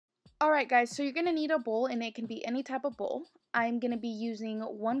Alright guys, so you're going to need a bowl, and it can be any type of bowl. I'm going to be using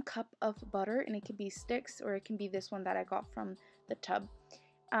 1 cup of butter, and it can be sticks or it can be this one that I got from the tub.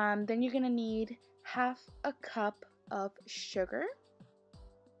 Then you're going to need half a cup of sugar.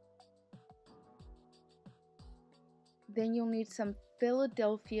 Then you'll need some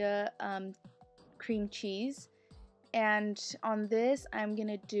Philadelphia cream cheese. And on this, I'm going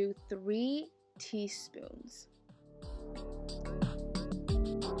to do 3 teaspoons.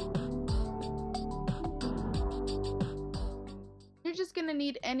 You're just going to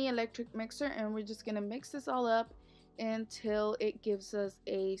need any electric mixer, and we're just going to mix this all up until it gives us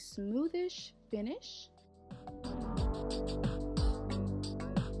a smoothish finish.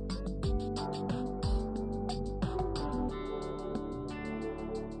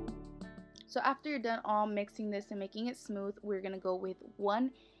 So after you're done all mixing this and making it smooth, we're going to go with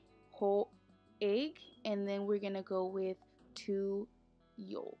 1 whole egg, and then we're going to go with 2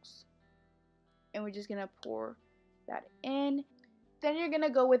 yolks. And we're just going to pour that in. Then you're going to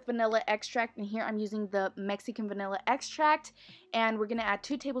go with vanilla extract, and here I'm using the Mexican vanilla extract, and we're going to add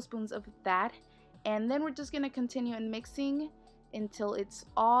 2 tablespoons of that. And then we're just going to continue in mixing until it's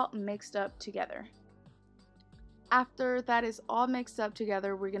all mixed up together. After that is all mixed up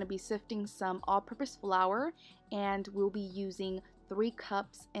together, we're going to be sifting some all-purpose flour, and we'll be using 3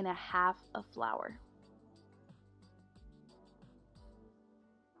 cups and a half of flour.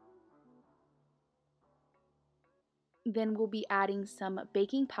 Then we'll be adding some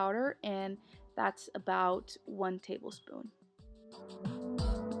baking powder, and that's about 1 tablespoon.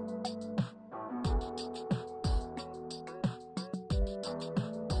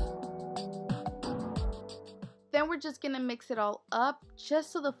 Then we're just going to mix it all up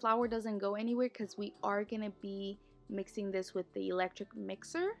just so the flour doesn't go anywhere, because we are going to be mixing this with the electric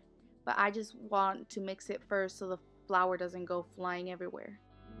mixer. But I just want to mix it first so the flour doesn't go flying everywhere.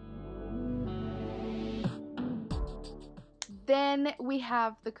 Then we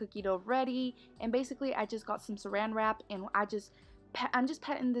have the cookie dough ready, and basically I just got some saran wrap, and I'm just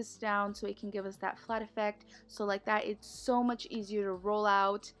patting this down so it can give us that flat effect. So like that, it's so much easier to roll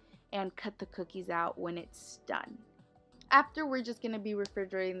out and cut the cookies out when it's done. After, we're just going to be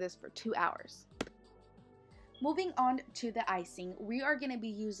refrigerating this for 2 hours. Moving on to the icing, we are going to be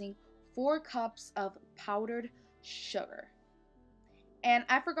using 4 cups of powdered sugar. And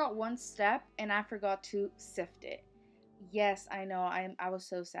I forgot one step, and I forgot to sift it. Yes, I know, I was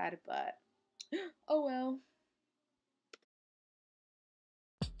so sad, but oh well.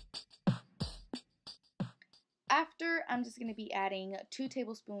 After, I'm just going to be adding 2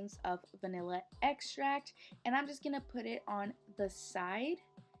 tablespoons of vanilla extract, and I'm just going to put it on the side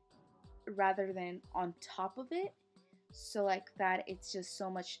rather than on top of it. So like that, it's just so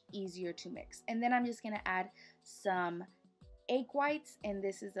much easier to mix. And then I'm just going to add some egg whites, and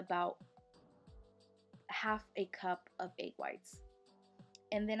this is about half a cup of egg whites.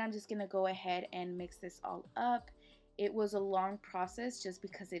 And then I'm just going to go ahead and mix this all up. It was a long process just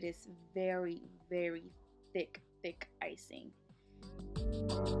because it is very, very thick icing.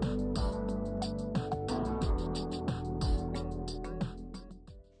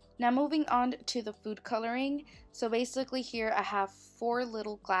 Now moving on to the food coloring. So basically here I have 4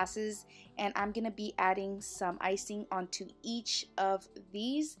 little glasses, and I'm going to be adding some icing onto each of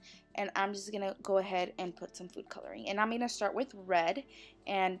these, and I'm just going to go ahead and put some food coloring. And I'm going to start with red,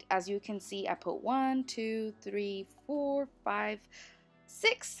 and as you can see, I put 1, 2, 3, 4, 5,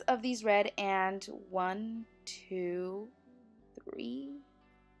 6 of these red, and 1, 2, 3,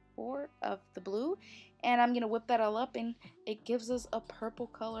 4 of the blue. And I'm going to whip that all up, and it gives us a purple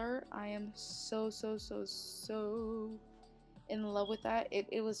color. I am so in love with that.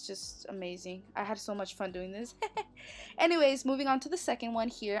 It was just amazing. I had so much fun doing this. Anyways, moving on to the second one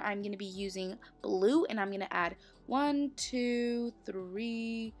here, I'm going to be using blue, and I'm going to add 1, 2,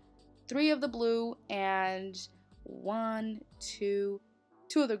 3 of the blue, and 1, 2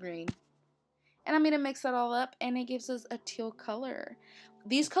 of the green. And I'm going to mix that all up, and it gives us a teal color.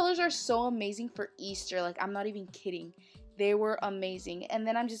 These colors are so amazing for Easter. Like, I'm not even kidding. They were amazing. And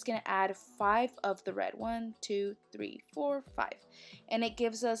then I'm just going to add 5 of the red. 1, 2, 3, 4, 5. And it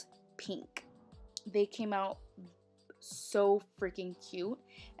gives us pink. They came out so freaking cute.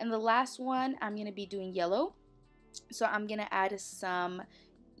 And the last one, I'm going to be doing yellow. So I'm going to add some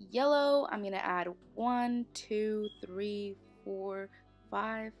yellow. I'm going to add 1, 2, 3, 4,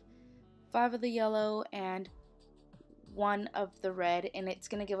 5. 5 of the yellow and 1 of the red, and it's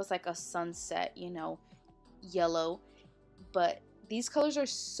gonna give us like a sunset, you know, yellow. But these colors are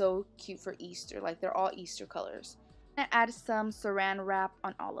so cute for Easter. Like, they're all Easter colors. I'm gonna add some saran wrap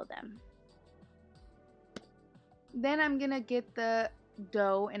on all of them. Then I'm gonna get the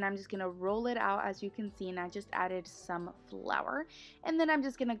dough, and I'm just gonna roll it out as you can see, and I just added some flour, and then I'm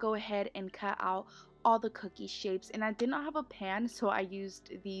just gonna go ahead and cut out all the cookie shapes. And I did not have a pan, so I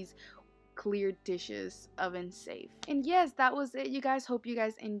used these clear dishes, oven safe. And yes, that was it, you guys. Hope you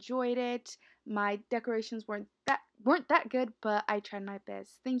guys enjoyed it. My decorations weren't that good, but I tried my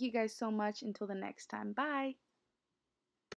best. Thank you guys so much. Until the next time, bye.